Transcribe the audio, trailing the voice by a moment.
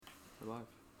We're live.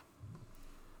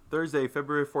 Thursday,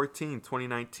 February 14th,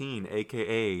 2019,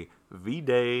 a.k.a.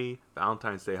 V-Day,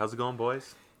 Valentine's Day. How's it going,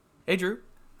 boys? Hey, Drew.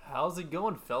 How's it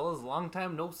going, fellas? Long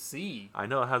time no see. I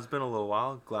know it has been a little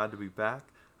while. Glad to be back.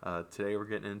 Today we're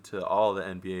getting into all the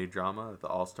NBA drama, the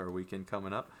All-Star Weekend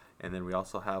coming up, and then we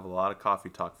also have a lot of coffee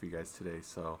talk for you guys today,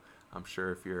 so I'm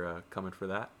sure if you're coming for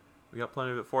that, we got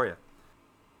plenty of it for you.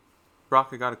 Brock,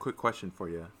 I got a quick question for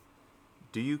you.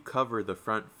 Do you cover the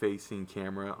front-facing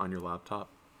camera on your laptop?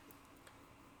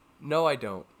 No, I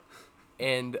don't.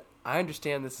 And I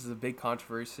understand this is a big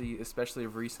controversy, especially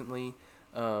of recently.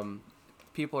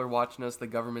 People are watching us. The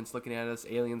government's looking at us.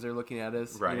 Aliens are looking at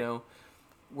us. Right. You know,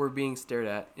 we're being stared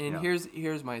at. And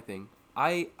here's my thing.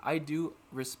 I do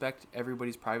respect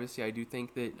everybody's privacy. I do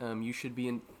think that you should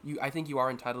be I think you are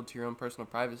entitled to your own personal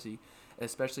privacy,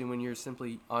 especially when you're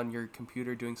simply on your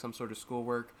computer doing some sort of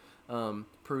schoolwork,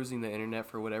 perusing the internet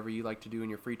for whatever you like to do in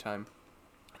your free time.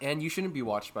 And you shouldn't be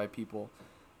watched by people.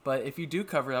 But if you do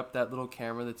cover up that little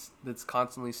camera that's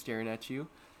constantly staring at you,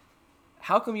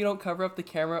 how come you don't cover up the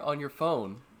camera on your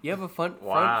phone? You have a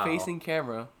front-facing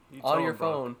camera on your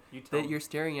phone that you're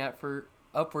staring at for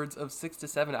upwards of 6 to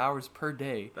 7 hours per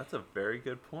day. That's a very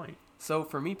good point. So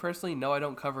for me personally, no, I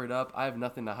don't cover it up. I have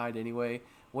nothing to hide anyway.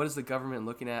 What is the government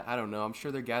looking at? I don't know. I'm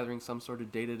sure they're gathering some sort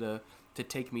of data to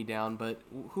take me down, but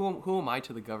who am I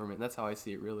to the government? That's how I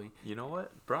see it, really. You know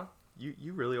what, Brock?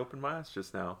 You really opened my eyes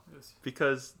just now. Yes.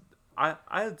 Because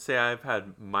I'd say I've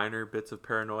had minor bits of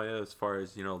paranoia as far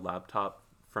as, laptop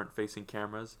front-facing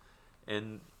cameras.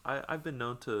 And I've been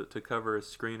known to cover a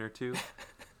screen or two.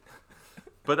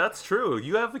 But that's true.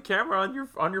 You have a camera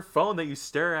on your phone that you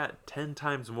stare at 10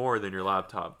 times more than your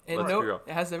laptop. And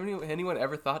has anyone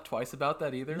ever thought twice about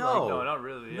that either? No. No, not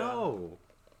really. Yeah.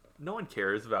 No one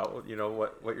cares about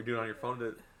what you're doing on your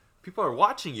phone. People are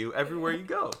watching you everywhere you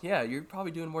go. Yeah, you're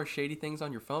probably doing more shady things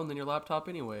on your phone than your laptop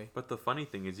anyway. But the funny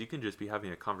thing is you can just be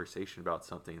having a conversation about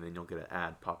something and then you'll get an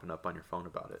ad popping up on your phone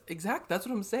about it. Exactly. That's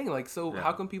what I'm saying.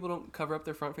 How come people don't cover up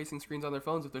their front-facing screens on their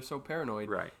phones if they're so paranoid?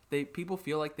 Right. People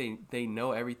feel like they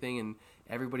know everything and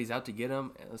everybody's out to get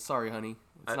them. Sorry, honey.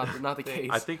 It's not the case.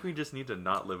 I think we just need to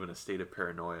not live in a state of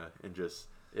paranoia and just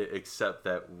accept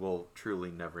that we'll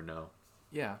truly never know.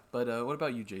 Yeah, but what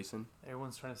about you, Jason?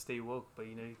 Everyone's trying to stay woke, but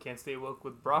you can't stay woke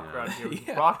with Brock around here.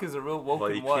 Yeah. Brock is a real woke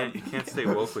Well, one. you can't stay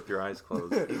woke with your eyes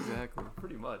closed. Exactly.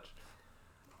 Pretty much.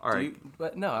 All right.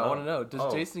 I want to know.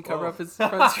 Does Jason cover up his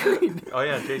front screen? Oh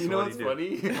yeah, Jason. You know what what's do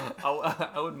you do? funny?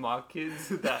 I would mock kids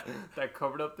that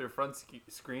covered up their front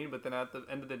screen, but then at the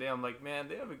end of the day, I'm like, man,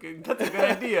 that's a good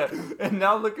idea. And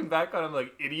now looking back on, I'm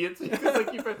like, idiots. Because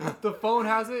the phone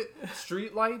has it,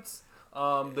 street lights.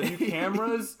 The new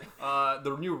cameras,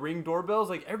 the new Ring doorbells,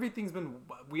 we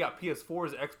got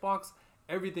PS4s, Xbox,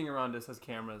 everything around us has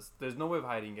cameras. There's no way of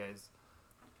hiding, guys.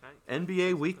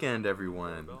 NBA weekend,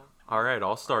 everyone. All right,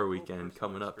 All-Star Weekend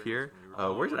coming up here.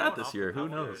 Where's it at this year? Who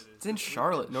knows? It's in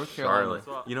Charlotte, North Carolina.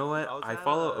 Charlotte. You know what? I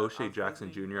follow O'Shea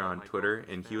Jackson Jr. on Twitter,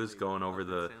 and he was going over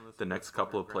the next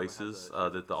couple of places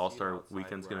that the All-Star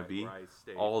Weekend's going to be.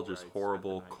 All just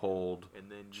horrible, cold,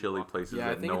 chilly places Yeah, I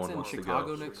that think no it's one in wants to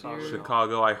Chicago go. next year.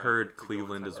 Chicago, I heard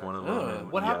Cleveland is one of them.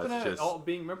 and What yeah, happened it's at just- all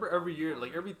being? Remember every year,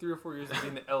 every 3 or 4 years, it'd be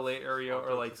in the LA area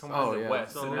or somewhere in the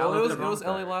West. So And now now it they're was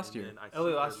going- LA last year.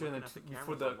 LA last year, and then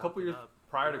for the couple years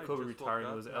prior to Kobe retiring,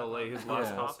 it was LA, his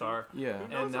last All-Star. Yeah.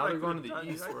 And now they're going to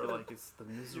the East where it's the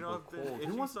miserable cold.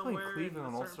 Who wants to play in Cleveland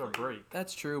on All-Star break?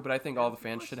 That's true, but I think all the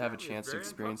fans should have a chance to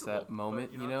experience that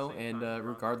moment, and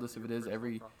regardless if it is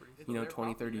every,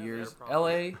 20, 30 years.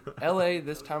 LA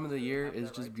this time of the year is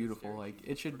just beautiful. Like,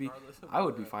 it should be, I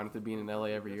would be fine with it being in LA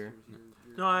every year.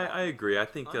 No, I agree. I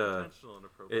think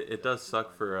it does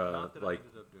suck for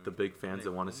the big fans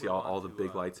that want to see all the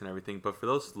big lights and everything. But for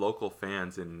those local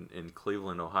fans in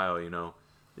Cleveland, Ohio,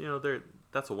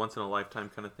 that's a once in a lifetime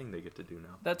kind of thing they get to do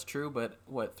now. That's true, but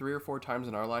 3 or 4 times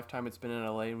in our lifetime it's been in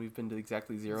LA and we've been to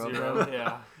exactly zero of them.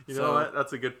 Yeah. You know what?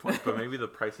 That's a good point. But maybe the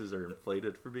prices are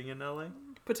inflated for being in LA.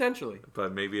 Potentially.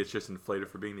 But maybe it's just inflated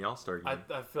for being the All-Star game.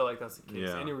 I feel like that's the case.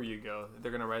 Yeah. Anywhere you go,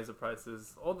 they're going to raise the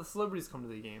prices. All the celebrities come to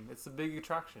the game. It's a big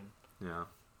attraction. Yeah.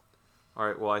 All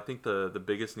right. Well, I think the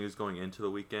biggest news going into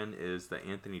the weekend is the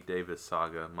Anthony Davis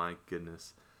saga. My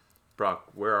goodness.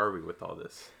 Brock, where are we with all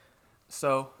this?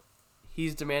 So,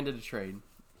 he's demanded a trade.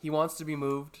 He wants to be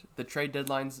moved. The trade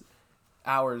deadline's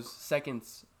hours,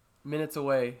 seconds, minutes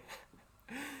away.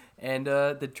 And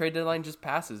the trade deadline just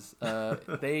passes.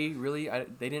 They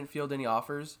didn't field any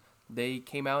offers. They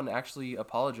came out and actually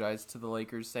apologized to the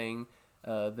Lakers, saying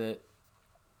that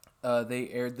they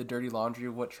aired the dirty laundry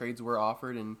of what trades were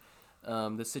offered and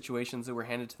the situations that were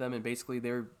handed to them, and basically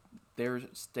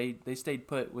they stayed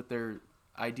put with their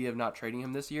idea of not trading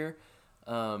him this year.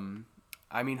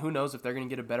 I mean, who knows if they're going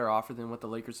to get a better offer than what the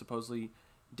Lakers supposedly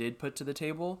did put to the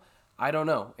table. I don't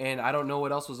know. And I don't know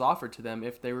what else was offered to them,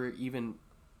 if they were even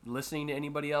listening to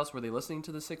anybody else. Were they listening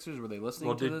to the Sixers? Were they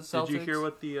listening to the Celtics? Did you hear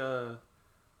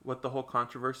what the whole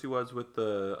controversy was with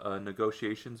the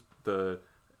negotiations, the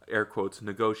air quotes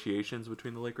negotiations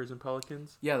between the Lakers and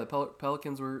Pelicans? Yeah, the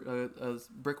Pelicans were a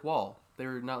brick wall. They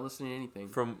were not listening to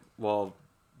anything.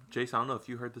 Jason, I don't know if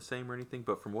you heard the same or anything,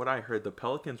 but from what I heard, the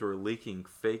Pelicans were leaking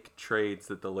fake trades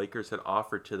that the Lakers had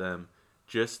offered to them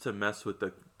just to mess with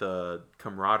the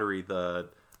camaraderie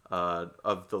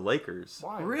of the Lakers.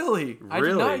 Why? Really? I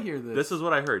did not hear this. This is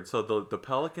what I heard. So the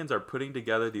Pelicans are putting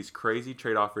together these crazy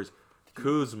trade offers: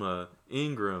 Kuzma,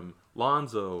 Ingram,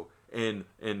 Lonzo, and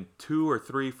 2 or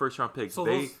 3 first-round picks. So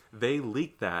they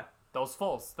leaked that. That was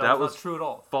false. That was not true at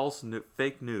all.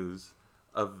 Fake news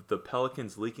of the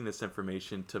Pelicans leaking this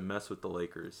information to mess with the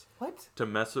Lakers. What?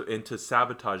 And to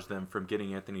sabotage them from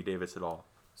getting Anthony Davis at all.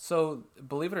 So,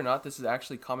 believe it or not, this is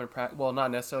actually common practice. Well,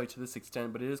 not necessarily to this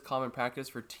extent, but it is common practice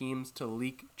for teams to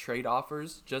leak trade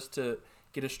offers just to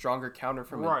get a stronger counter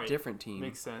from a different team.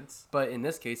 Makes sense. But in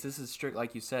this case, this is strict,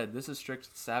 like you said, this is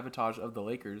strict sabotage of the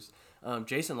Lakers.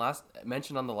 Jason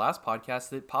mentioned on the last podcast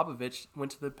that Popovich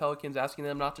went to the Pelicans asking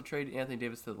them not to trade Anthony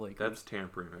Davis to the Lakers. That's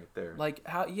tampering right there. Like,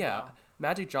 how? Yeah.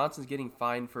 Magic Johnson's getting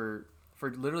fined for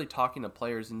literally talking to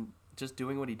players and just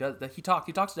doing what he does. He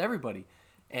talks to everybody.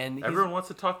 And everyone wants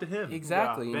to talk to him.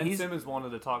 Exactly. Yeah, Ben Simmons wanted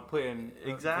to play and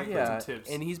exactly. Some tips.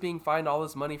 And he's being fined all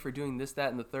this money for doing this,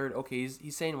 that, and the third. Okay,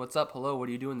 he's saying, "What's up? Hello, what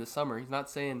are you doing this summer?" He's not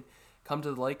saying, "Come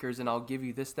to the Lakers and I'll give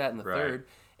you this, that, and the third."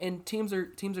 And teams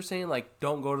are saying, like,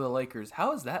 "Don't go to the Lakers."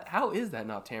 How is that? How is that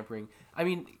not tampering? I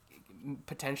mean,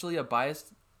 potentially a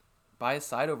biased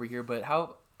side over here, but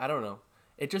how? I don't know.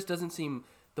 It just doesn't seem.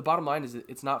 The bottom line is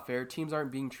it's not fair. Teams aren't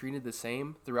being treated the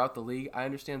same throughout the league. I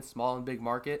understand small and big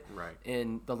market,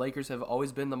 and the Lakers have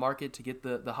always been the market to get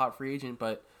the hot free agent,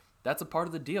 but that's a part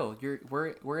of the deal.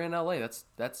 We're in LA.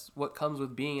 That's what comes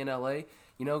with being in LA.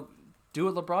 You know,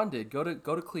 do what LeBron did. Go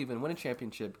to Cleveland, win a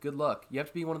championship. Good luck. You have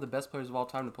to be one of the best players of all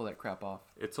time to pull that crap off.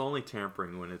 It's only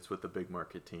tampering when it's with a big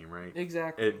market team, right?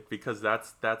 Exactly. Because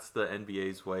that's the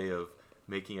NBA's way of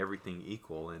making everything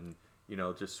equal and. You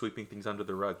know, just sweeping things under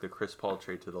the rug, the Chris Paul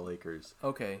trade to the Lakers.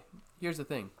 Okay, here's the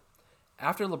thing.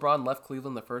 After LeBron left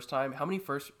Cleveland the first time, how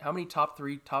many top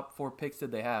 3, top 4 picks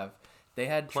did they have? They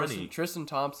had Tristan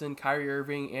Thompson, Kyrie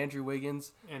Irving, Andrew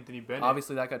Wiggins. Anthony Bennett.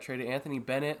 Obviously, that got traded. Anthony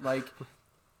Bennett. Like,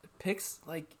 picks,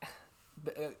 like,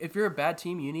 if you're a bad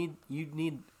team, you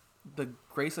need the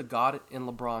grace of God and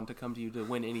LeBron to come to you to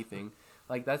win anything.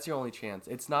 Like, that's your only chance.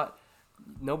 It's not...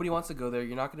 Nobody wants to go there.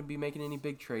 You're not going to be making any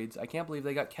big trades. I can't believe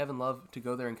they got Kevin Love to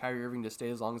go there and Kyrie Irving to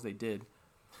stay as long as they did.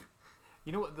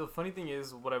 You know what? The funny thing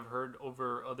is, what I've heard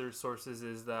over other sources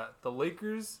is that the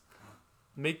Lakers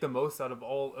make the most out of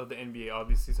all of the NBA,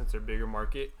 obviously, since they're a bigger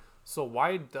market. So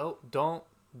why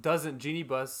doesn't Jeannie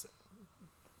Buss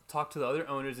talk to the other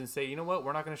owners and say, you know what,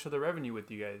 we're not going to share the revenue with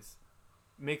you guys?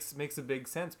 Makes a big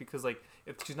sense because, like,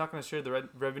 if she's not going to share the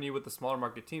revenue with the smaller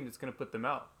market teams, it's going to put them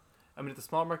out. I mean, if the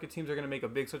small market teams are going to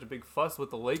make such a big fuss with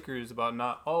the Lakers about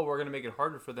we're going to make it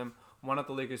harder for them, why not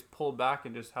the Lakers pull back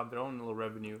and just have their own little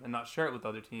revenue and not share it with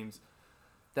other teams?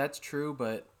 That's true,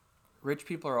 but rich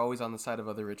people are always on the side of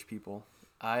other rich people.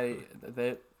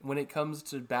 When it comes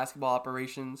to basketball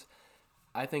operations,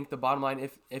 I think the bottom line,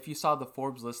 if you saw the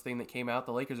Forbes list thing that came out,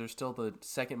 the Lakers are still the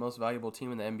second most valuable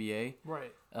team in the NBA.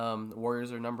 Right. The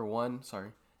Warriors are number 1.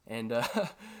 Sorry. And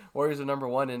Warriors are number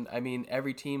 1, and I mean,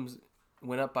 every team's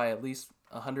went up by at least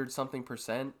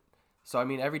 100-something%. So I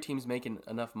mean, every team's making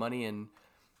enough money, and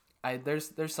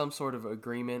there's some sort of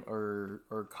agreement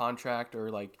or contract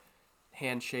or like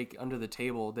handshake under the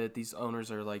table that these owners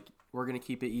are like, we're gonna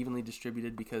keep it evenly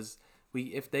distributed because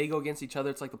if they go against each other,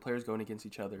 it's like the players going against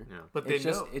each other. Yeah, but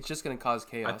it's just gonna cause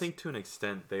chaos. I think to an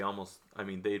extent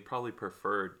they'd probably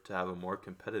prefer to have a more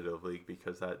competitive league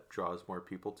because that draws more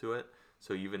people to it.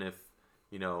 So even if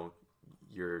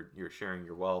you're sharing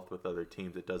your wealth with other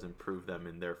teams, it does improve them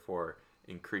and therefore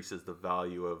increases the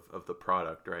value of the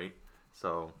product, right?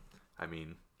 So, I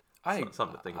mean,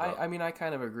 something to think about. I mean, I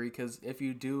kind of agree because if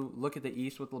you do look at the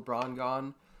East with LeBron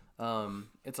gone,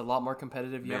 it's a lot more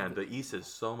competitive. The East is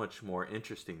so much more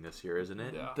interesting this year, isn't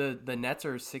it? Yeah. The Nets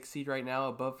are 6th seed right now,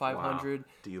 above 500.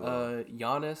 Wow.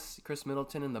 Giannis, Chris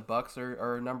Middleton, and the Bucks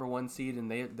are number 1 seed, and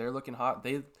they're looking hot.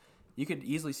 You could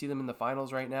easily see them in the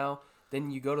finals right now. Then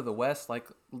you go to the West, like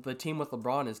the team with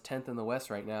LeBron is 10th in the West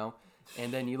right now.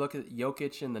 And then you look at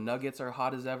Jokic and the Nuggets are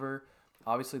hot as ever.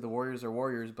 Obviously the Warriors are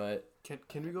Warriors, but...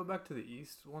 Can we go back to the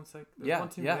East one sec? There's one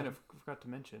team I forgot to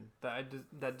mention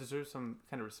that deserves some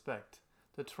kind of respect.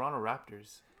 The Toronto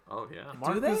Raptors. Oh yeah.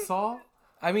 Do they? Marc Gasol,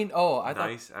 I mean, I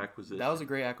Nice thought acquisition. that was a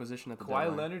great acquisition at the Kawhi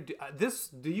deadline. Leonard.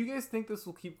 Do you guys think this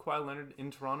will keep Kawhi Leonard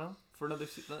in Toronto for another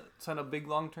sign a big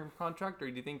long-term contract, or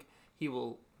do you think he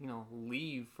will,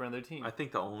 leave for another team? I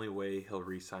think the only way he'll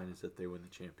re-sign is if they win the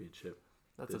championship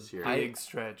That's this a year. big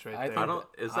stretch right I there. think- I don't.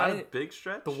 Is that a big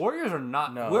stretch? The Warriors are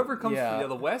not. No, Whoever comes, yeah.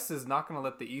 the West is not going to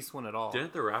let the East win at all.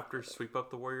 Didn't the Raptors sweep up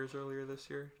the Warriors earlier this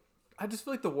year? I just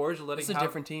feel like the Warriors are letting. It's a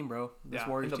different team, bro. This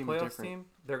Warriors in the team is playoffs different. team,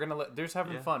 they're gonna let. They're just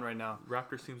having Yeah. fun right now.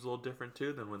 Raptors seems a little different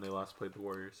too than when they last played the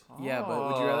Warriors. Yeah, but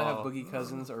would you rather have Oh. Boogie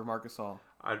Cousins or Marc Gasol?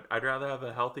 I'd rather have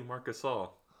a healthy Marc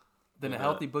Gasol Than a Yeah.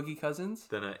 healthy Boogie Cousins?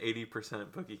 than an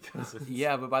 80% Boogie Cousins.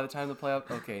 Yeah, but by the time the playoff,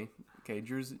 okay,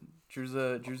 Drew's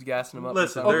gassing him up.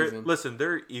 Listen, for some reason.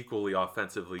 they're equally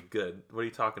offensively good. What are you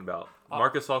talking about?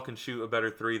 Marc Gasol can shoot a better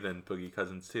three than Boogie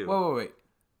Cousins too. Wait.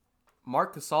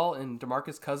 Marc Gasol and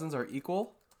DeMarcus Cousins are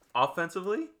equal?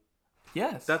 Offensively,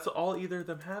 Yes. that's all either of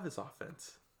them have is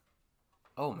offense.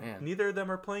 Oh man, Neither of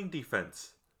them are playing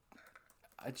defense.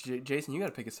 Jason, you got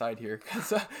to pick a side here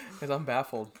because I'm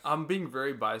baffled. I'm being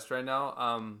very biased right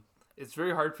now. It's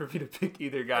very hard for me to pick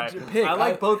either guy. Pick. I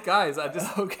like both guys. I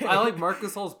just Okay. I like Marc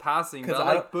Gasol's passing, but 'Cause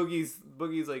I I like Boogie's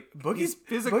like Boogie's he's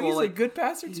physical. Boogie's like a good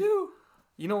passer too.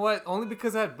 you know what? Only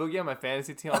because I had Boogie on my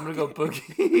fantasy team, I'm gonna go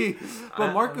Boogie.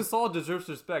 But Marc Gasol deserves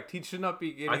respect. He should not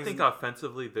be getting. I think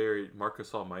offensively, Marc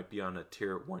Gasol might be on a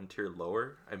one tier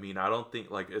lower. I mean, I don't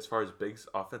think like as far as bigs,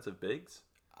 offensive bigs.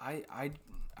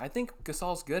 I think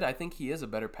Gasol's good. I think he is a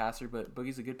better passer, but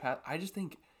Boogie's a good pass. I just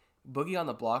think Boogie on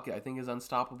the block, I think, is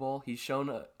unstoppable. He's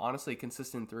shown honestly a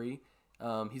consistent three.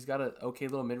 He's got an okay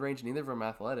little mid range. Neither of them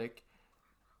athletic.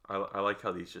 I like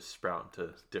how these just sprout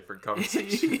into different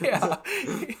conversations. yeah.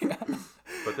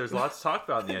 But there's lots to talk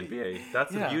about in the NBA.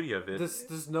 That's the Yeah. beauty of it.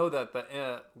 Just know that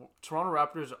the Toronto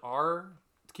Raptors are.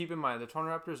 Keep in mind, the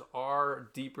Toronto Raptors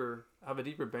have a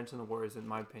deeper bench than the Warriors, in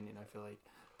my opinion. I feel like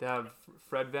they have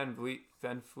Fred Van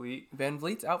Fleet. Van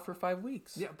Vliet's out for 5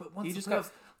 weeks. Yeah, but He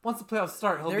once the playoffs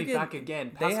start, he'll They're be back getting-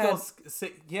 again. they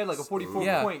He had like a 44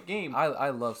 Yeah. point game. I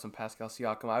love some Pascal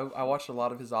Siakam. I watched a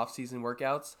lot of his off-season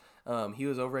workouts. He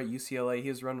was over at UCLA. He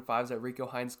was running fives at Rico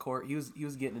Hines Court. He was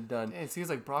getting it done. Yeah, it seems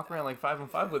like Brock ran like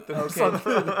 5-5 with them.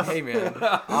 Okay. Hey man,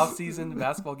 off-season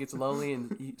basketball gets lonely,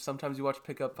 and sometimes you watch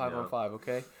pick up 5-on-5.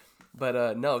 Okay,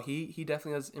 but no, he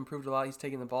definitely has improved a lot. He's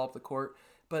taking the ball up the court,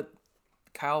 but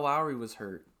Kyle Lowry was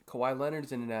hurt. Kawhi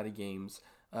Leonard's in and out of games.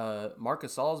 Marc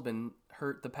Gasol's been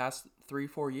hurt the past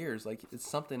 3-4 years. Like, it's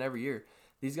something every year.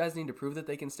 These guys need to prove that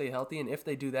they can stay healthy, and if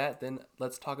they do that, then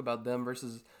let's talk about them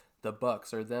versus the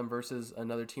Bucks or them versus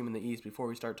another team in the East before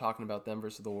we start talking about them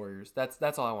versus the Warriors.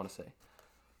 That's all I want to say.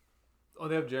 Oh,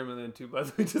 they have Jeremy Lin too, by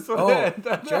the way. Just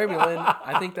Jeremy Lin,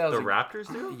 I think that was The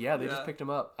Raptors do? yeah, they Yeah. just picked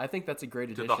him up. I think that's a great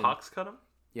addition. Did the Hawks cut him?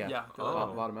 Yeah, Yeah.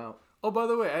 bought him out. Oh, by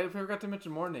the way, I forgot to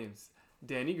mention more names.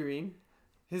 Danny Green,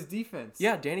 his defense.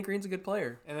 Yeah, Danny Green's a good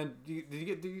player. And then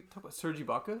did you talk about Serge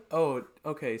Ibaka? Oh,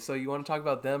 okay. So you want to talk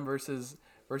about them versus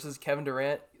Kevin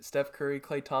Durant, Steph Curry,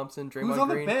 Klay Thompson, Draymond Who's on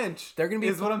Green? the bench? They're gonna be.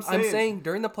 Is what I'm saying.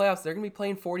 during the playoffs, they're gonna be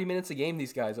playing 40 minutes a game.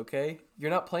 These guys, okay?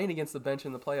 You're not playing against the bench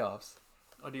in the playoffs.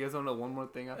 Oh, do you guys want to know one more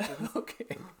thing after this?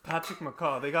 Okay. Patrick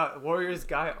McCaw. They got Warriors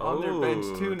guy on their bench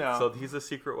too now. So he's a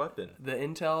secret weapon. The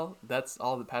intel, that's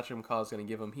all that Patrick McCaw is gonna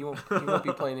give him. He won't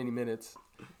be playing any minutes.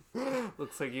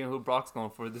 Looks like you know who Brock's going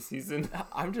for this season.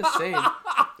 I'm just saying.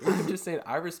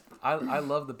 I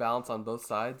love the balance on both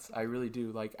sides. I really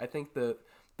do. Like, I think the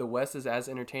West is as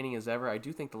entertaining as ever. I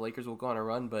do think the Lakers will go on a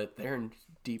run, but they're in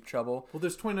deep trouble. Well,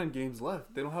 there's 29 games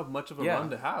left. They don't have much of a Yeah. run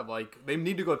to have. Like they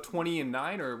need to go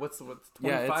 20-9 or what's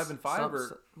 25-5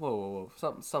 or whoa,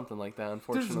 something like that.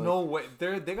 Unfortunately, there's no way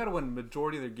they got to win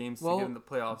majority of their games to get in the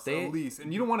playoffs at least.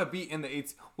 And you don't want to be in the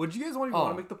 8th. Would you guys want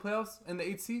to make the playoffs in the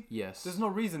 8th seed? Yes. There's no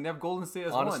reason. They have Golden State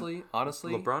as honestly,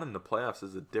 one. LeBron in the playoffs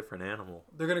is a different animal.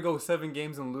 They're gonna go 7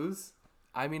 games and lose.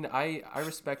 I mean, I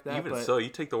respect that. Even but, so, you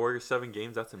take the Warriors 7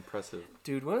 games. That's impressive.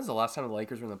 dude, when was the last time the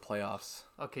Lakers were in the playoffs?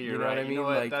 Okay, you're You know right. what I mean? You know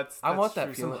what? Like, That's I want that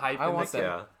true. Some feeling. hype I in want the that.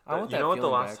 Yeah. I want you that know what the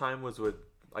feeling last back. time was with,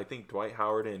 I think, Dwight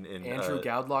Howard and Andrew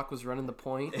Gaudlock was running the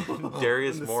point.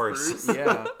 Darius the Morris. Spurs?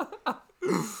 Yeah.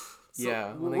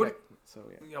 Yeah. when they what- got- so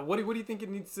yeah. Yeah, what do you think it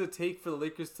needs to take for the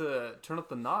Lakers to turn up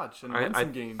the notch and win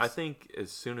some games? I think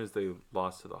as soon as they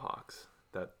lost to the Hawks,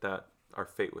 that our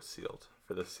fate was sealed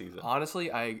for this season. Honestly,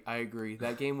 I agree.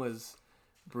 That game was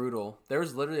brutal. There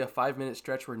was literally a 5-minute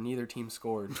stretch where neither team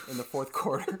scored in the fourth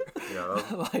quarter. Yeah.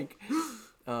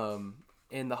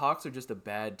 And the Hawks are just a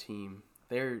bad team.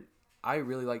 I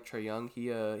really like Trae Young. He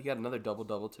got another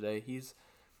double today. He's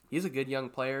a good young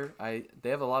player. They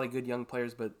have a lot of good young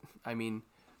players, but I mean,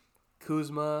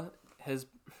 Kuzma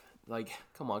Like,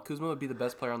 come on, Kuzma would be the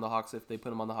best player on the Hawks if they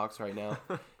put him on the Hawks right now.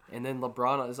 And then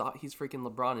LeBron he's freaking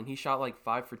LeBron, and he shot like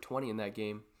 5 for 20 in that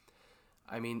game.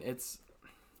 I mean, it's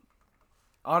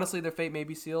honestly their fate may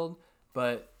be sealed,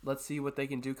 but let's see what they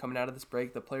can do coming out of this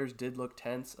break. The players did look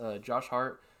tense. Josh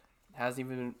Hart hasn't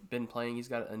even been playing. He's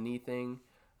got a knee thing.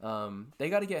 They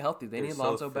got to get healthy. They need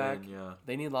Lonzo back. Yeah.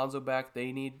 They need Lonzo back.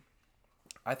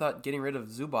 I thought getting rid of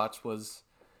Zubac was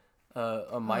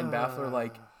a mind baffler.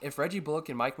 Like, if Reggie Bullock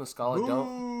and Mike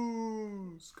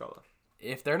Muscala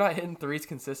if they're not hitting threes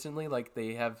consistently, like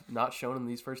they have not shown in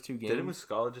these first 2 games. Didn't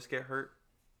Muscala just get hurt?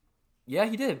 Yeah,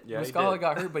 he did. Yeah, Muscala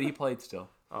got hurt, but he played still.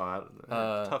 Oh, I don't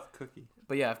know. Tough cookie.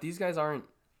 But yeah, if these guys aren't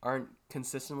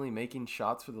consistently making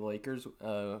shots for the Lakers,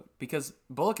 because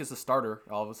Bullock is the starter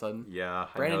all of a sudden. Yeah,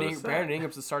 Brandon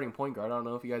Ingram's the starting point guard. I don't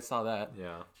know if you guys saw that.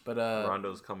 Yeah, but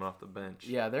Rondo's coming off the bench.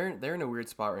 Yeah, they're in a weird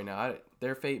spot right now.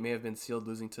 Their fate may have been sealed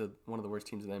losing to one of the worst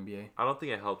teams in the NBA. I don't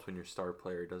think it helps when your star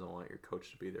player doesn't want your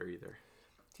coach to be there either.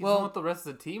 He doesn't want the rest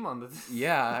of the team on this.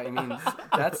 Yeah, I mean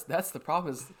that's the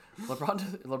problem is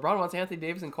LeBron wants Anthony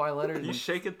Davis and Kawhi Leonard. He's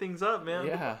shaking things up, man.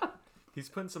 Yeah. He's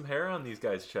putting some hair on these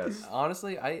guys' chests.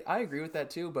 Honestly, I agree with that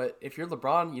too. But if you're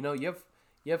LeBron, you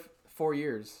have 4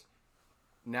 years.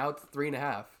 Now it's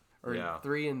 3.5 or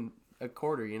 3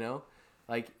 1/4.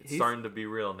 Like it's starting to be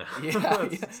real now. Yeah,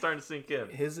 it's starting to sink in.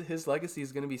 His legacy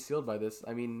is going to be sealed by this.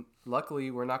 I mean, luckily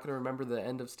we're not going to remember the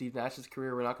end of Steve Nash's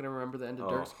career. We're not going to remember the end of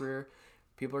Dirk's career.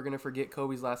 People are going to forget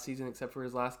Kobe's last season except for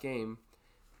his last game.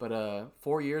 But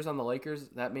 4 years on the Lakers,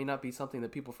 that may not be something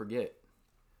that people forget.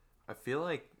 I feel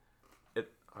like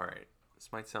all right,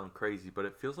 this might sound crazy, but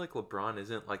it feels like LeBron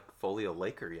isn't like fully a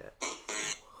Laker yet.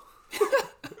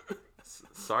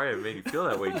 Sorry I made you feel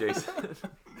that way, Jason.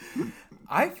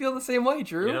 I feel the same way,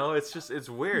 Drew. It's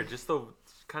weird. Just the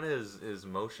kind of his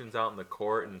motions out in the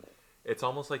court, and it's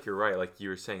almost like you're right. Like you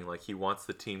were saying, like he wants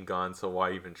the team gone, so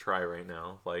why even try right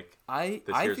now? Like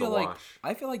this year's a wash.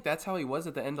 I feel like that's how he was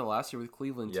at the end of last year with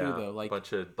Cleveland too, though. Like a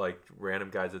bunch of like random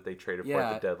guys that they traded for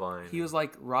at the deadline. He was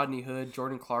like Rodney Hood,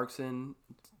 Jordan Clarkson,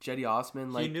 Jetty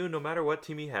Osman. Like he knew no matter what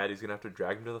team he had, he's gonna have to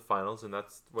drag him to the finals, and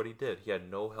that's what he did. He had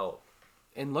no help.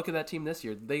 And look at that team this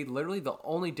year. They literally the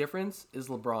only difference is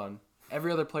LeBron.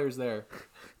 Every other player's there.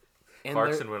 And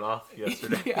Clarkson went off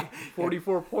yesterday.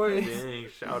 44 points. Dang,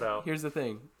 shout out. Here's the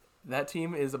thing. That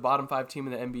team is a bottom 5 team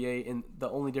in the NBA, and the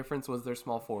only difference was their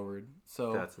small forward.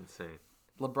 So that's insane.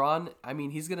 LeBron, I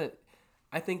mean,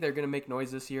 I think they're going to make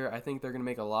noise this year. I think they're going to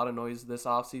make a lot of noise this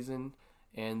offseason.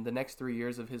 And the next 3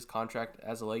 years of his contract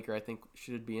as a Laker, I think,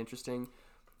 should be interesting.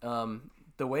 The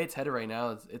way it's headed right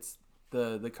now, it's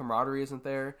the camaraderie isn't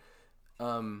there.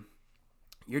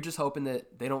 You're just hoping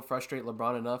that they don't frustrate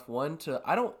LeBron enough.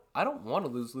 I don't want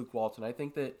to lose Luke Walton. I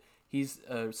think that he's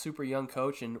a super young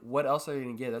coach, and what else are you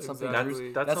going to get? That's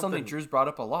something Drew's brought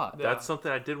up a lot. That's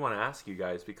something I did want to ask you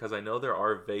guys, because I know there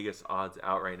are Vegas odds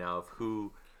out right now of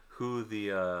who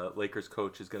the Lakers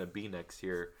coach is going to be next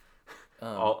year.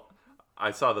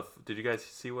 I saw did you guys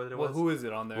see what it was? Well, who is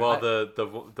it on there? Well,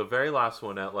 the very last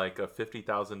one at like a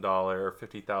 $50,000 or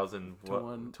 50,000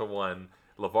 to 1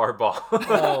 LeVar Ball.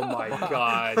 Oh my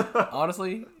God!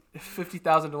 Honestly,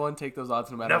 50,000 to 1. Take those odds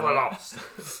no matter Never what. lost.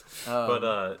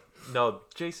 But no,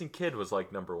 Jason Kidd was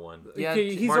like number 1. Yeah,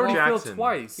 he's Mark already Jackson. failed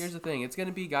twice. Here's the thing: it's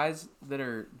gonna be guys that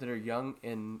are young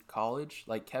in college,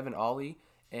 like Kevin Ollie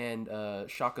and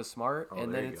Shaka Smart,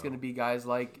 and then it's gonna be guys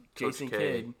like Jason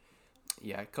Kidd.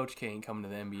 Yeah, Coach K ain't coming to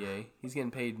the NBA. He's getting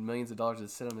paid millions of dollars to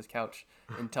sit on his couch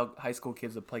and tell high school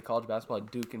kids to play college basketball at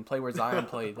Duke and play where Zion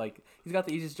played. Like, he's got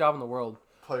the easiest job in the world.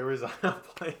 Play where Zion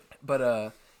played.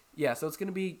 But yeah, so it's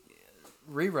gonna be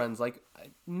reruns. Like,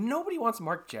 nobody wants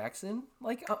Mark Jackson.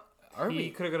 Like,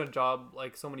 he could have got a job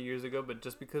like so many years ago, but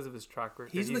just because of his track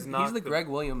record, he's the Greg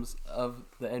Williams of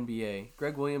the NBA.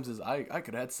 Greg Williams is I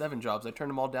could have had 7 jobs. I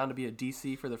turned them all down to be a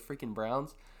DC for the freaking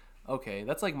Browns. Okay,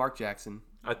 that's like Mark Jackson.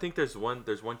 I think there's one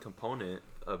component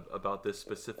about this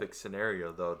specific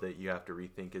scenario though that you have to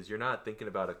rethink is you're not thinking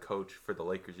about a coach for the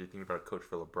Lakers, you're thinking about a coach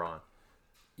for LeBron.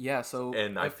 Yeah, so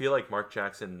I feel like Mark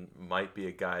Jackson might be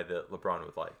a guy that LeBron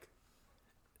would like.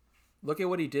 Look at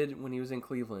what he did when he was in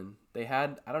Cleveland. They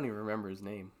had I don't even remember his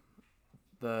name.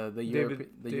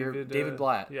 David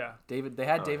Blatt. Yeah. They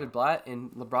had David Blatt, and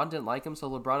LeBron didn't like him, so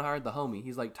LeBron hired the homie.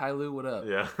 He's like, Ty Lue, what up?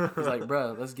 Yeah. He's like,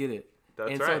 bro, let's get it.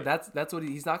 That's right. So that's what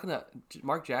he's not gonna.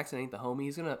 Mark Jackson ain't the homie.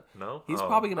 He's gonna. No. He's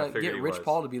probably gonna get Rich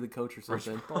Paul to be the coach or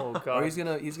something. Oh God. Or he's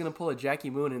gonna pull a Jackie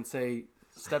Moon and say,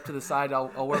 "Step to the side.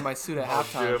 I'll wear my suit at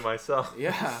halftime." I'll do it myself.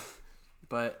 Yeah,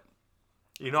 but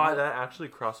that actually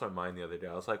crossed my mind the other day.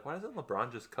 I was like, why doesn't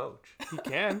LeBron just coach? He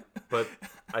can. But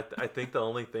I think the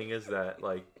only thing is that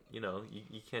like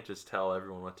you can't just tell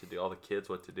everyone what to do, all the kids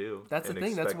what to do. That's the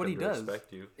thing. That's what he does.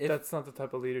 Respect you. That's not the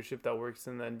type of leadership that works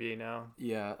in the NBA now.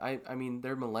 Yeah, I mean,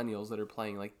 they're millennials that are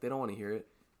playing. Like, they don't want to hear it.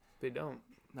 They don't.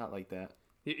 Not like that.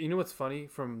 You know what's funny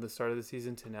from the start of the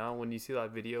season to now? When you see that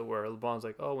video where LeBron's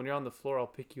like, "Oh, when you're on the floor, I'll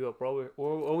pick you up. We're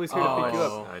always here to pick you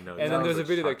up." I know. And then there's a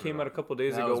video that came out a couple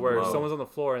days ago where someone's on the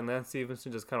floor and Lance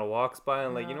Stevenson just kind of walks by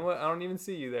and like, you know what? I don't even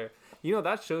see you there.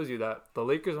 That shows you that the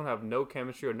Lakers don't have no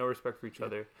chemistry or no respect for each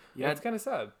other. Yeah, it's kind of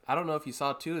sad. I don't know if you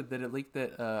saw too that it leaked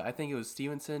that I think it was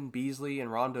Stevenson, Beasley,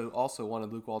 and Rondo also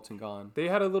wanted Luke Walton gone. They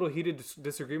had a little heated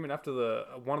disagreement after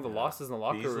one of the losses in the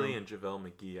locker room. Beasley and JaVale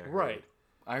McGee. Right.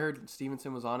 I heard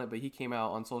Stevenson was on it, but he came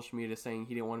out on social media saying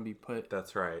he didn't want to be put.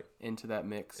 That's right. Into that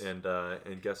mix. And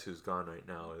guess who's gone right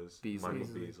now is Michael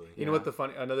Beasley. You know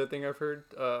what another thing I've heard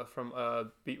from a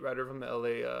beat writer from the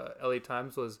LA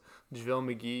Times was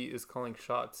JaVale McGee is calling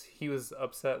shots. He was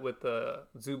upset with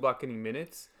Zubac getting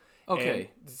minutes. Okay.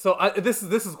 So this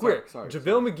is clear.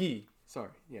 JaVale McGee.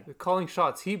 Sorry. Yeah. Calling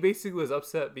shots. He basically was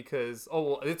upset because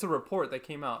it's a report that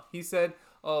came out. He said,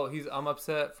 I'm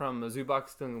upset from Zubac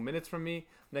stealing minutes from me.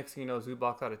 Next thing you know,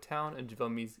 Zubac's out of town, and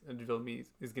JaVale McGee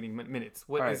is getting minutes.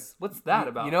 What's that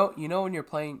about? You know when you're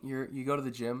playing, you go to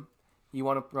the gym, you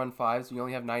want to run fives, you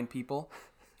only have 9 people,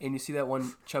 and you see that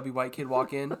one chubby white kid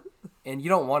walk in, and you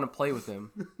don't want to play with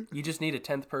him. You just need a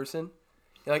 10th person.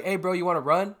 You're like, hey bro, you want to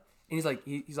run? And he's like,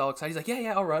 he's all excited. He's like,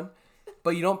 yeah, I'll run.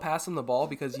 But you don't pass him the ball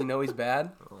because you know he's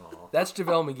bad. That's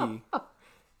JaVale McGee.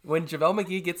 When JaVale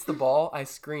McGee gets the ball, I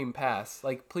scream pass.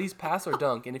 Like, please pass or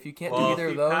dunk. And if you can't do either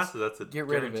of those, that's a get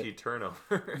rid of it. Guaranteed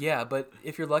turnover. Yeah, but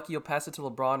if you're lucky, you'll pass it to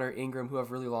LeBron or Ingram, who have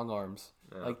really long arms.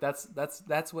 Yeah. Like, that's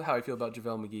how I feel about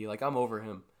JaVale McGee. Like, I'm over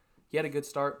him. He had a good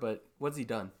start, but what's he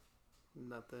done?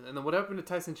 Nothing. And then what happened to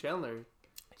Tyson Chandler?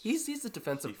 He's a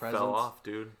defensive presence. Fell off,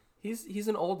 dude. He's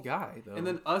an old guy, though. And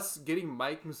then us getting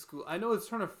Mike Muscala. I know it's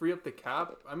trying to free up the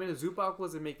cap. I mean, Zubac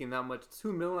wasn't making that much.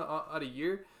 $2 million out a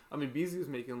year. I mean, Beasley was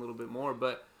making a little bit more,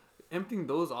 but emptying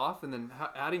those off and then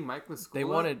adding Mike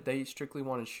Muscala. They strictly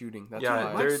wanted shooting. That's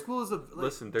why. Mike Muscala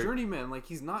is a journeyman. Like,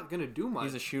 he's not gonna do much.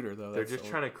 He's a shooter, though. They're just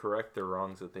trying to correct the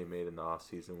wrongs that they made in the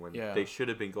offseason when they should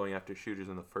have been going after shooters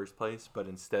in the first place, but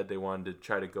instead they wanted to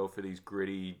try to go for these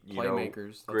gritty,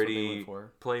 playmakers. Gritty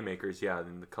playmakers. Yeah,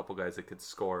 and a couple guys that could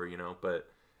score. But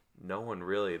no one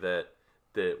really that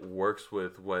works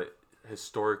with what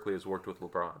historically has worked with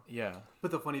LeBron. Yeah.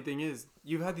 But the funny thing is,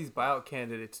 you've had these buyout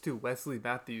candidates too. Wesley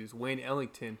Matthews, Wayne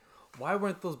Ellington. Why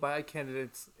weren't those buyout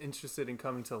candidates interested in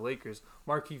coming to the Lakers?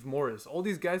 Markieff Morris. All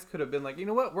these guys could have been like, you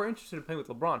know what? We're interested in playing with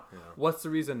LeBron. Yeah. What's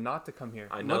the reason not to come here?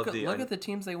 Look at the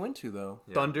teams they went to, though.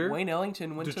 Yeah. Thunder. Wayne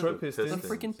Ellington went Detroit to the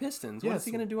freaking Pistons. What is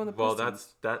he going to do on the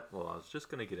Pistons? Well, I was just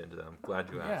going to get into that. I'm glad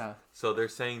you asked. Yeah. So they're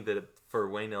saying that for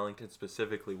Wayne Ellington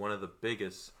specifically, one of the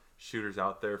biggest shooters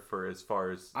out there for as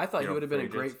far as I thought he would have been a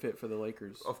great fit for the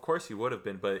Lakers. Of course he would have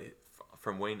been, but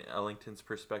from Wayne Ellington's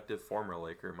perspective, former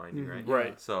Laker, mind you, right?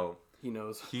 Right. So he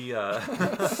knows.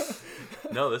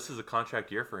 No, this is a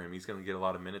contract year for him. He's going to get a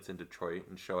lot of minutes in Detroit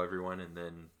and show everyone, and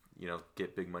then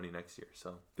get big money next year.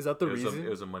 So is that the reason? It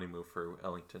was a money move for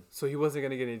Ellington. So he wasn't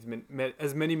going to get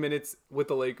as many minutes with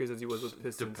the Lakers as he was with the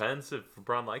Pistons. Depends if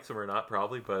LeBron likes him or not,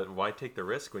 probably. But why take the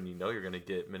risk when you know you're going to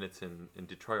get minutes in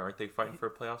Detroit? Aren't they fighting for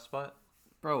a playoff spot?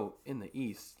 Bro, in the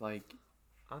East, like,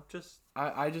 I'm just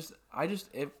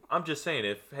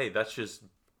saying that's just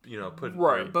put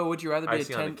right. But would you rather be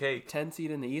a 10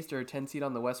 seed in the East or a 10 seed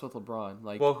on the West with LeBron?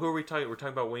 Like, well, who are we talking? We're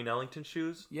talking about Wayne Ellington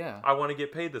shoes. Yeah, I want to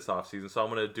get paid this offseason, so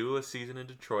I'm going to do a season in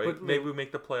Detroit. But maybe we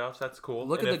make the playoffs. That's cool.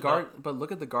 Look at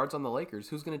the guards on the Lakers.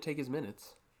 Who's going to take his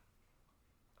minutes?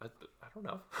 I don't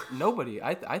know. Nobody.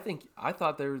 I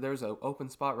thought there's an open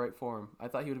spot right for him. I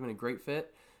thought he would have been a great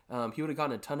fit. He would have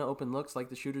gotten a ton of open looks like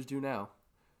the shooters do now.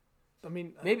 I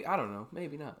mean, maybe I don't know,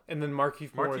 maybe not. And then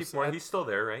Markieff Morris, he's still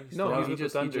there, right? He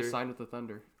just signed with the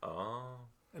Thunder. Oh.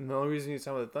 And the only reason he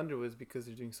signed with the Thunder was because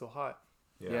they're doing so hot.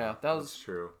 Yeah, that's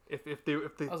true. If the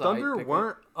Thunder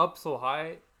weren't up so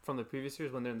high from the previous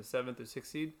years when they're in the 7th or 6th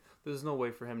seed, there's no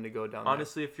way for him to go down.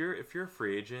 Honestly, if you're a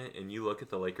free agent and you look at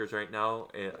the Lakers right now,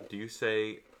 do you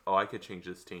say, "Oh, I could change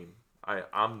this team.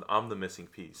 I'm the missing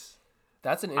piece."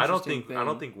 That's an interesting thing. I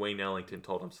don't think Wayne Ellington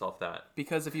told himself that.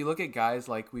 Because if you look at guys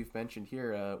like we've mentioned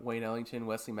here, Wayne Ellington,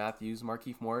 Wesley Matthews,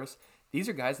 Markieff Morris, these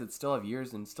are guys that still have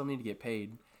years and still need to get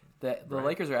paid. The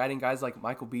Lakers are adding guys like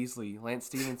Michael Beasley, Lance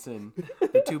Stevenson,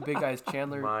 the two big guys,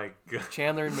 Chandler and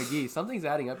McGee. Something's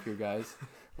adding up here, guys.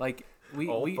 Like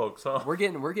we're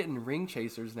getting ring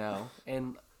chasers now,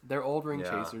 and they're old ring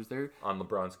chasers. They're on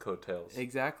LeBron's coattails.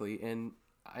 Exactly, and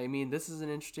I mean this is an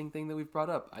interesting thing that we've brought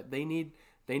up. They need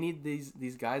They need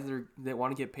these guys that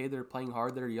want to get paid, that are playing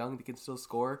hard, that are young, that can still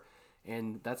score,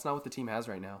 and that's not what the team has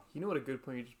right now. You know what a good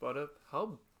point you just brought up?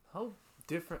 How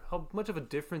much of a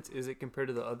difference is it compared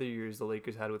to the other years the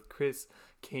Lakers had with Chris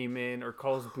came in or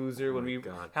Carlos Boozer when we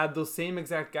had those same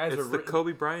exact guys? It's the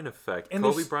Kobe Bryant effect. And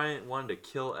Kobe Bryant wanted to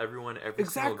kill everyone every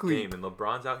single game, and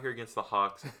LeBron's out here against the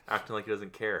Hawks acting like he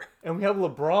doesn't care. And we have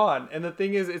LeBron, and the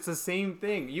thing is, it's the same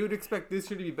thing. You would expect this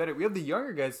year to be better. We have the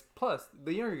younger guys, but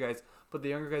the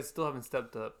younger guys still haven't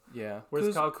stepped up. Yeah.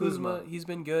 Where's Kyle Kuzma? He's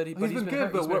been good. He's been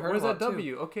good, but where's that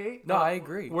W? Too. Okay. No, I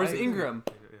agree. Where's Ingram?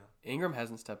 Ingram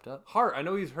hasn't stepped up. Hart, I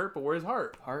know he's hurt, but where's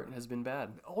Hart? Hart has been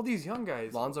bad. All these young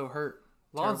guys. Lonzo hurt.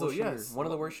 Lonzo, yes. One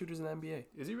of the worst shooters in the NBA.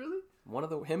 Is he really?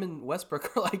 Him and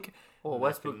Westbrook are like... Oh,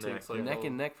 Westbrook takes like... Neck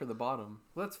and neck for the bottom.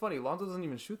 Well, that's funny. Lonzo doesn't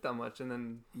even shoot that much, and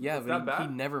then... Yeah, but he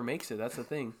never makes it. That's the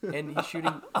thing. And he's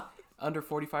shooting under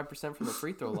 45% from the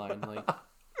free throw line. Like,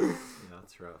 yeah,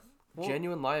 that's rough.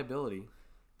 Genuine liability.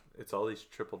 It's all these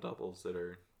triple doubles that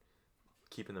are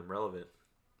keeping them relevant.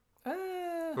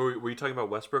 Were you talking about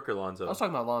Westbrook or Lonzo? I was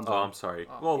talking about Lonzo. Oh, I'm sorry.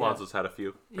 Well, Lonzo's had a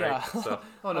few. Right? Yeah. So.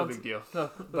 No big deal. No,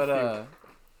 but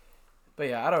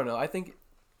yeah, I don't know. I think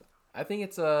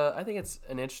it's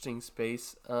an interesting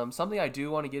space. Something I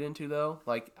do want to get into though.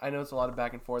 Like, I know it's a lot of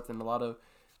back and forth and a lot of.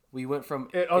 We went from.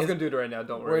 I was gonna do it right now.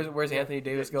 Don't worry. Where's Anthony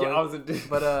Davis going? Yeah, I was.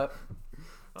 But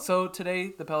so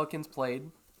today the Pelicans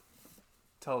played.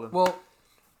 Tell them. Well,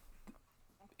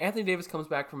 Anthony Davis comes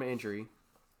back from an injury.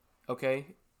 Okay.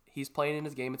 He's playing in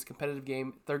his game. It's a competitive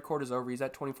game. Third quarter's over. He's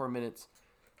at 24 minutes.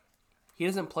 He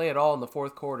doesn't play at all in the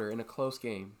fourth quarter in a close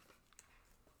game.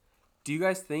 Do you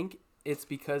guys think it's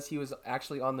because he was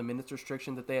actually on the minutes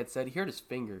restriction that they had said? He hurt his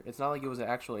finger. It's not like it was an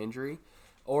actual injury.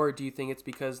 Or do you think it's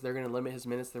because they're going to limit his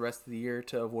minutes the rest of the year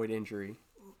to avoid injury?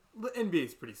 The NBA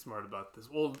is pretty smart about this.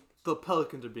 Well, the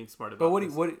Pelicans are being smart about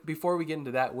this. But before we get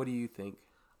into that, what do you think?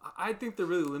 I think they're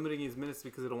really limiting his minutes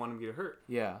because they don't want him to get hurt.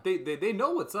 Yeah. They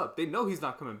know what's up. They know he's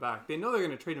not coming back. They know they're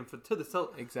going to trade him to the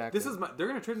Celtics. Exactly. They're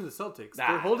going to trade him to the Celtics.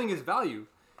 They're holding his value.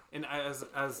 And as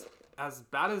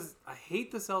bad as I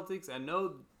hate the Celtics, I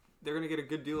know they're going to get a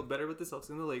good deal better with the Celtics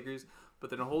than the Lakers,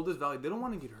 but they're going to hold his value. They don't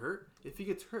want to get hurt. If he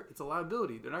gets hurt, it's a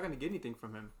liability. They're not going to get anything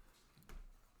from him.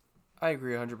 I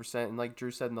agree 100%. And like Drew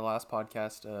said in the last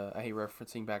podcast, I hate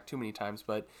referencing back too many times,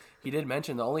 but he did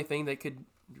mention the only thing that could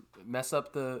mess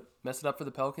it up for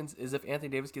the Pelicans is if Anthony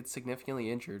Davis gets significantly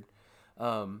injured.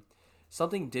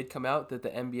 Something did come out that the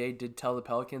NBA did tell the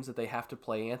Pelicans that they have to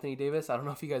play Anthony Davis. I don't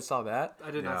know if you guys saw that.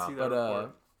 I did not see that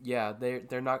report. Yeah,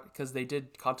 they're not, because they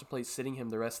did contemplate sitting him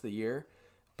the rest of the year.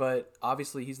 But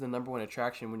obviously he's the number one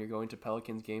attraction when you're going to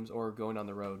Pelicans games or going on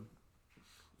the road.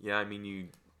 Yeah, I mean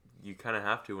you kind of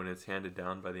have to when it's handed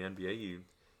down by the NBA.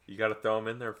 You got to throw him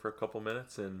in there for a couple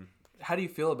minutes. And how do you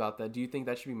feel about that? Do you think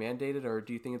that should be mandated, or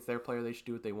do you think it's their player, they should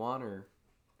do what they want? Or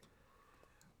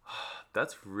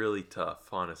that's really tough,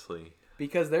 honestly.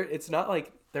 Because it's not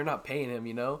like they're not paying him,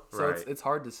 you know? So right. It's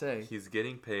hard to say. He's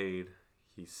getting paid.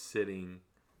 He's sitting.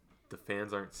 The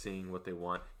fans aren't seeing what they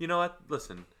want. You know what?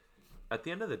 Listen, at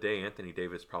the end of the day, Anthony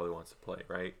Davis probably wants to play,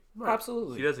 right?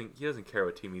 Absolutely. He doesn't care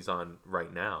what team he's on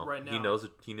right now. He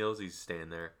knows he's staying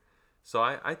there. So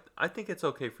I think it's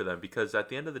okay for them, because at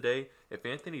the end of the day, if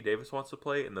Anthony Davis wants to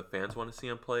play and the fans want to see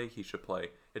him play, he should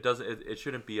play. It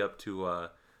shouldn't be up to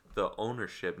the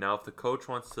ownership. Now, if the coach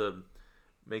wants to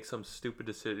make some stupid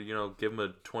decision, give him a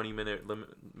 20-minute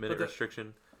minute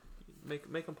restriction, make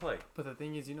him play. But the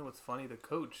thing is, what's funny? The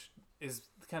coach is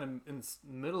kind of in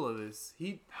the middle of this.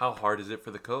 How hard is it for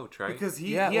the coach, right? Because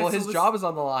his job is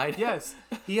on the line. Yes,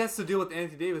 he has to deal with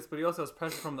Anthony Davis, but he also has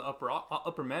pressure from the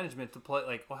upper management to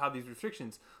play, have these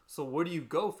restrictions. So where do you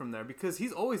go from there? Because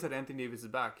he's always had Anthony Davis'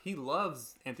 back. He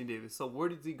loves Anthony Davis. So where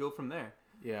does he go from there?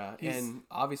 Yeah, and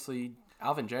obviously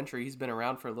Alvin Gentry, he's been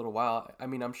around for a little while. I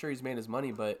mean, I'm sure he's made his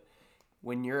money, but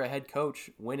when you're a head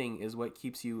coach, winning is what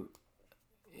keeps you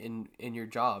in your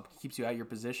job, keeps you at your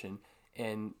position.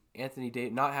 And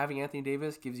not having Anthony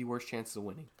Davis gives you worse chances of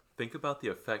winning. Think about the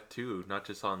effect too, not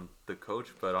just on the coach,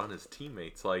 but on his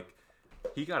teammates. Like,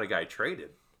 he got a guy traded.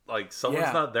 Like,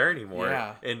 someone's not there anymore.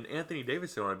 Yeah. And Anthony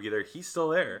Davis didn't want to be there. He's still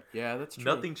there. Yeah, that's true.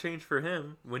 Nothing changed for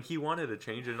him when he wanted a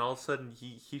change, and all of a sudden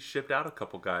he shipped out a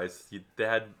couple guys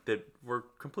that were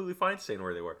completely fine staying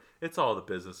where they were. It's all the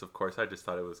business, of course. I just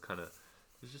thought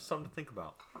it's just something to think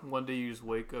about. One day you just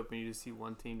wake up and you just see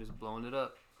one team just blowing it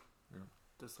up. Yeah.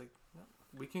 Just like,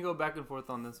 we can go back and forth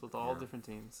on this with all different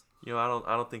teams. I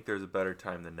don't think there's a better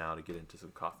time than now to get into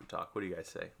some coffee talk. What do you guys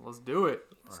say? Let's do it.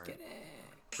 Let's get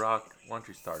it. Brock, why don't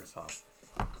you start us off?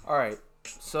 All right.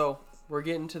 So we're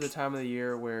getting to the time of the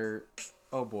year where,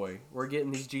 oh boy, we're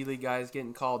getting these G League guys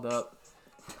getting called up.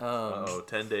 Oh,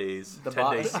 10 days. The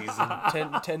 10-day season.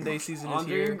 10-day season is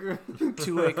Andre here. Ingram.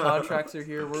 Two-way contracts are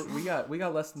here. We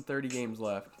got less than 30 games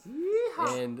left,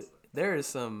 and there is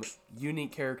some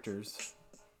unique characters,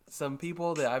 some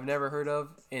people that I've never heard of,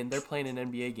 and they're playing in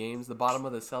NBA games. The bottom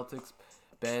of the Celtics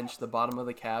bench, the bottom of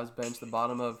the Cavs bench, the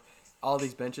bottom of all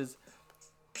these benches,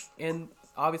 and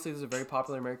obviously there's a very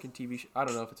popular American TV show. I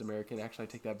don't know if it's American. Actually, I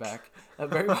take that back.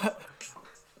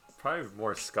 Probably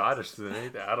more Scottish than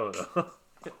anything. I don't know.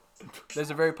 There's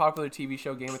a very popular TV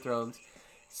show, Game of Thrones.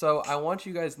 So I want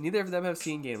you guys, neither of them have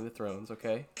seen Game of Thrones,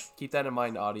 okay? Keep that in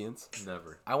mind, audience.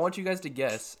 Never. I want you guys to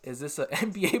guess, is this an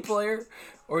NBA player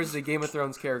or is it a Game of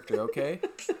Thrones character, okay?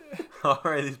 All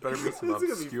right, these better be some This is gonna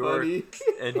be obscure funny.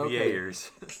 NBAers.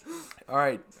 All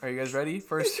right, are you guys ready?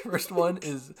 First one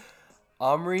is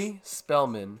Omri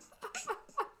Spellman.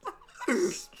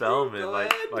 Spellman, Go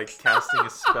like casting a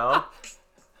spell.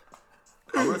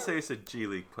 I'm gonna say it's a G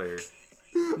League player.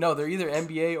 No, they're either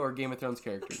NBA or Game of Thrones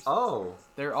characters. Oh,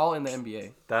 They're all in the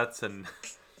NBA. that's an.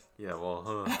 Yeah,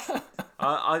 well,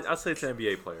 I'll say it's an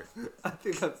NBA player. I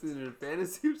think I've seen it in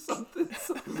fantasy or something.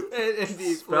 An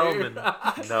NBA Spellman.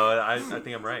 player. No, I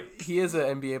think I'm right. He is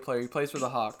an NBA player. He plays for the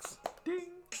Hawks. Ding.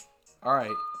 All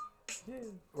right, Yeah.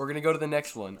 we're going to go to the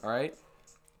next one, all right?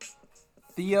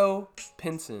 Theo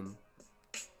Pinson.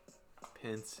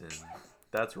 Pinson.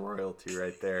 That's royalty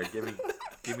right there. Give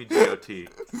me GOT.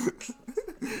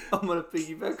 I'm gonna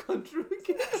piggyback on Drew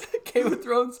again. Game of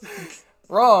Thrones?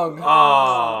 Wrong.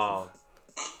 Oh.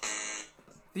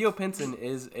 Theo Pinson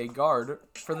is a guard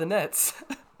for the Nets.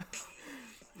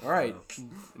 All right,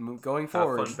 going Have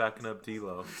forward. fun backing up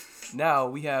D'Lo. Now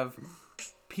we have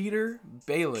Peter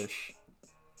Baelish.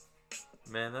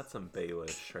 Man, that's some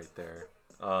Baelish right there.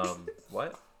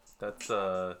 What? That's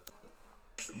a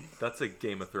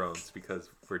Game of Thrones because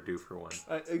we're due for one.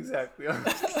 Exactly.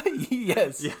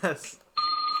 Yes, Yes.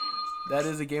 that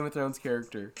is a Game of Thrones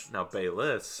character. Now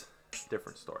Bayless,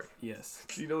 different story. Yes.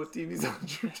 Do you know what team he's on,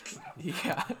 Drew?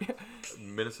 Yeah.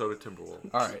 Minnesota Timberwolves.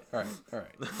 All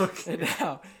right. Okay.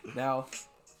 And now,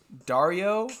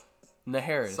 Dario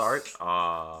Naharis. Sorry.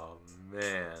 Oh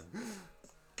man,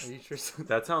 Are you sure?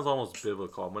 that sounds almost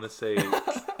biblical. I'm gonna say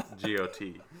GOT.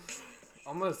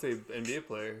 I'm gonna say NBA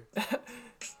player.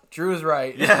 Drew is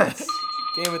right. Yes.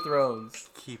 Game of Thrones.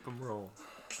 Keep them rolling.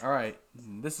 All right,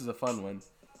 this is a fun one.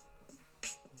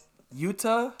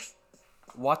 Yuta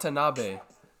Watanabe.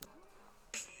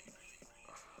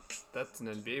 That's an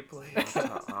NBA player.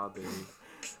 Abe.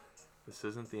 This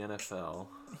isn't the NFL.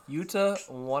 Yuta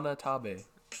Watanabe.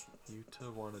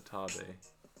 Yuta Watanabe.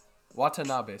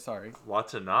 Watanabe, sorry.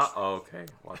 Watanabe. Oh, okay.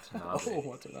 Watanabe. Oh,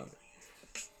 Watanabe.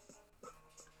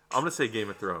 I'm gonna say Game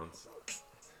of Thrones.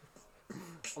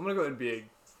 I'm gonna go NBA.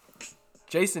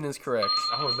 Jason is correct.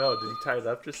 Oh no! Did you tie it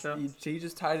up just now? He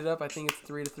just tied it up. I think it's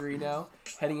 3-3 now.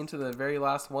 Heading into the very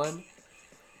last one.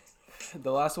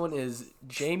 The last one is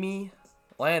Jamie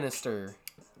Lannister.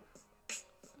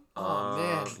 Oh,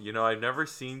 man. You know, I've never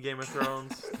seen Game of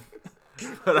Thrones,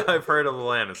 but I've heard of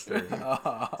Lannister.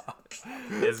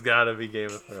 It's gotta be Game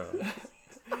of Thrones.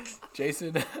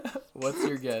 Jason, what's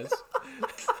your guess?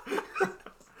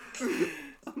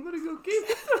 I'm gonna go Game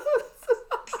of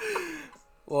Thrones.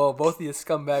 Well, both of you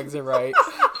scumbags are right.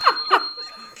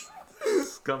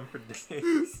 Scum for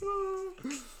days.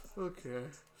 Okay.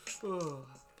 Oh.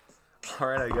 All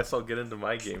right, I guess I'll get into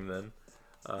my game then.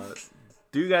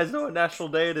 Do you guys know what national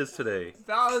day it is today?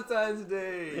 Valentine's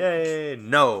Day. Yay!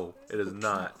 No, it is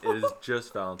not. It is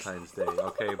just Valentine's Day,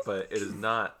 okay? But it is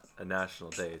not a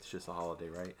national day. It's just a holiday,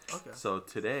 right? Okay. So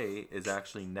today is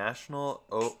actually National...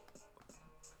 Oh,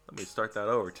 let me start that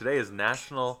over. Today is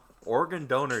National Organ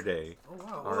Donor Day. Oh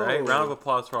wow. All right, round of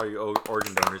applause for all you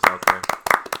organ donors out there.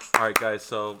 All right, guys,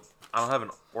 so I don't have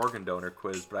an organ donor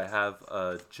quiz, but I have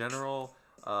a general...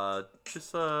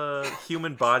 just a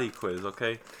human body quiz,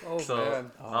 okay? Oh So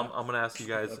man. I'm gonna ask you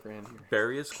guys Up around here.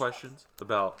 various questions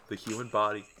about the human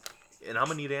body, and I'm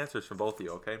gonna need answers from both of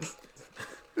you, okay?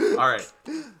 All right.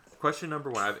 Question number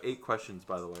 1. I have 8 questions,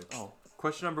 by the way. Oh.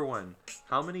 Question number 1.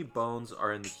 How many bones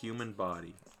are in the human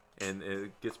body? And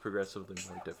it gets progressively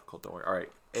more difficult. Don't worry. All right.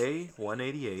 A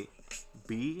 188,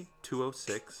 B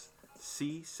 206,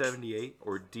 C 78,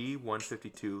 or D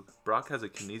 152. Brock has a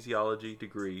kinesiology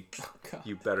degree. God.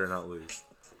 You better not lose.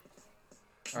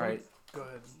 All right, Go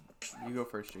ahead. you go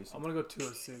first, Jason. I'm gonna go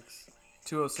 206.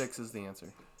 206 is the answer.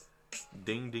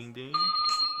 Ding, ding, ding.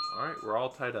 All right, we're all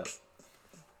tied up.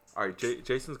 All right,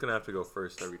 Jason's going to have to go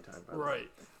first every time. by the way. Right.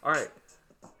 All right.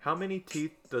 How many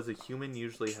teeth does a human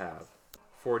usually have?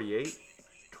 48,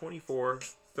 24,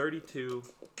 32,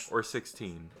 or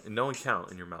 16? And no one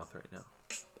count in your mouth right now.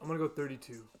 I'm gonna go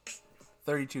 32.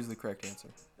 32 is the correct answer.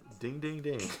 Ding, ding,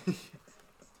 ding.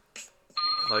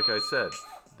 Like I said,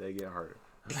 they get harder.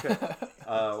 Okay.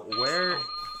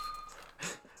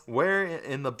 Where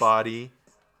in the body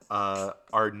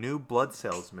are new blood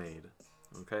cells made?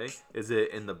 Okay. Is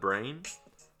it in the brain,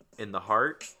 in the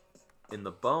heart, in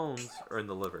the bones, or in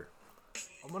the liver?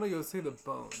 I'm gonna go say the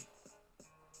bone.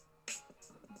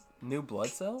 New blood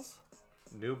cells?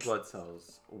 New blood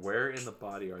cells. Where in the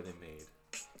body are they made?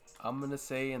 I'm going to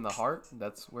say in the heart.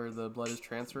 That's where the blood is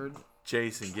transferred.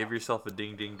 Jason, give yourself a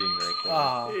ding, ding, ding right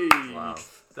there. Hey. Wow.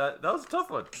 That was a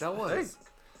tough one. That was.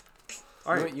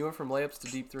 All right. You went from layups to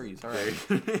deep threes. All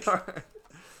right.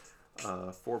 All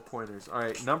right. 4 pointers. All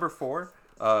right. Number 4.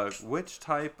 Which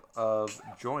type of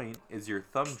joint is your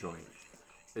thumb joint?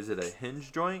 Is it a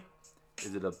hinge joint?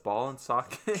 Is it a ball and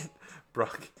socket?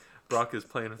 Brock is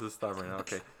playing with his thumb right now.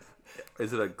 Okay.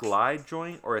 Is it a glide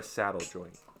joint or a saddle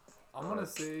joint? I'm gonna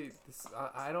say this.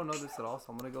 I don't know this at all, so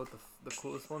I'm gonna go with the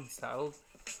coolest one, saddle.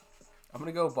 I'm going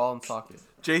to go ball and socket.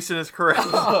 Jason is correct.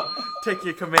 Take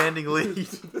your commanding lead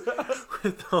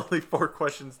with only 4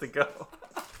 questions to go.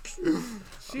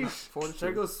 Sheesh. Should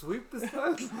I go sweep this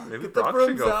time? Maybe Get the Brock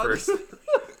should brooms go out. first.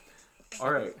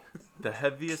 All right. The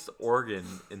heaviest organ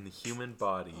in the human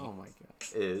body Oh, my God.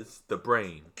 is the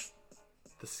brain,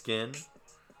 the skin,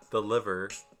 the liver,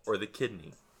 or the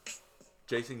kidney.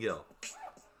 Jason Gill.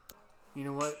 You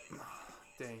know what?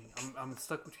 Dang, I'm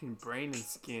stuck between brain and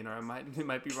skin, or it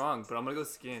might be wrong, but I'm gonna go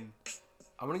skin.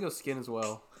 I'm going to go skin as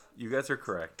well. You guys are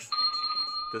correct.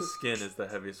 The skin is the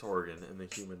heaviest organ in the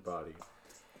human body.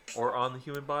 Or on the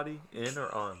human body? In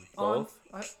or on? Both?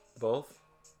 Both?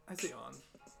 I say on.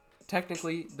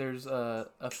 Technically, there's a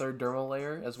third dermal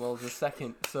layer as well as a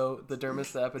second. So the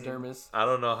dermis, the epidermis. I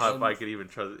don't know how if And I could even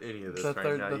trust any of this the right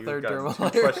third- now. the You've third got dermal 2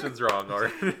 layer. questions wrong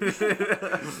already.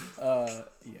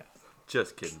 Yeah.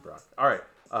 Just kidding, Brock. All right.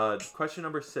 Question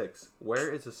number 6. Where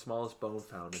is the smallest bone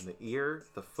found? In the ear,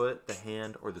 the foot, the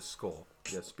hand, or the skull?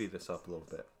 You gotta speed this up a little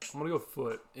bit. I'm gonna go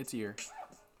foot. It's ear.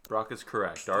 Brock is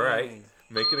correct. All right. Dang.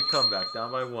 Making a comeback.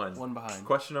 Down by 1. One behind.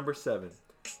 Question number 7.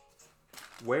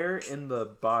 Where in the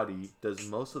body does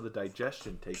most of the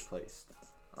digestion take place?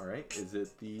 All right. Is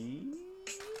it the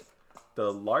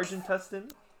large intestine,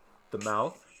 the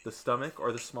mouth, the stomach,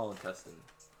 or the small intestine?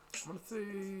 I'm gonna say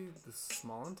the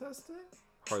small intestine.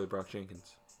 Harley Brock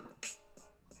Jenkins.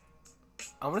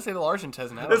 I'm going to say the large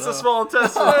intestine. I don't It's know. the small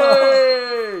intestine.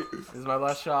 Hey! This is my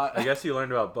last shot. I guess you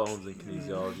learned about bones and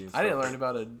kinesiology. And I didn't stuff. learn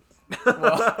about it.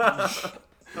 Well,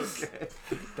 Okay.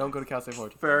 don't go to Cal State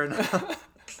Fullerton. Fair enough.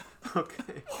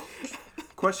 Okay.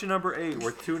 Question number 8,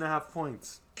 worth 2.5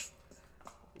 points.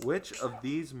 Which of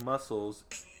these muscles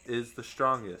is the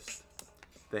strongest?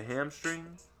 The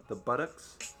hamstring, the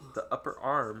buttocks, the upper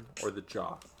arm, or the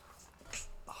jaw?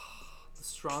 The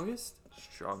strongest?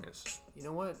 Strongest. You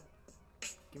know what?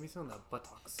 Give me some of the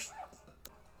buttocks.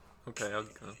 Okay.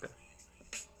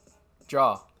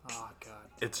 Jaw. Oh god.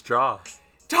 It's jaw.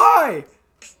 Tie!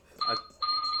 I-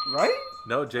 Right?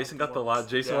 No, Jason got the lot.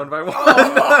 Jason Yeah. won by 1.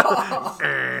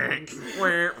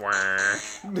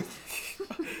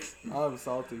 I'm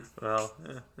salty. Well,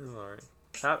 it's all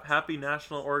right. Happy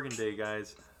National Organ Day,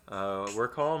 guys. We're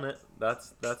calling it.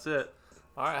 That's it.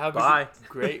 All right. Have Bye. a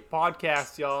great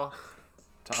podcast, y'all.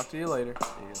 Talk to you later.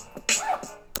 See ya.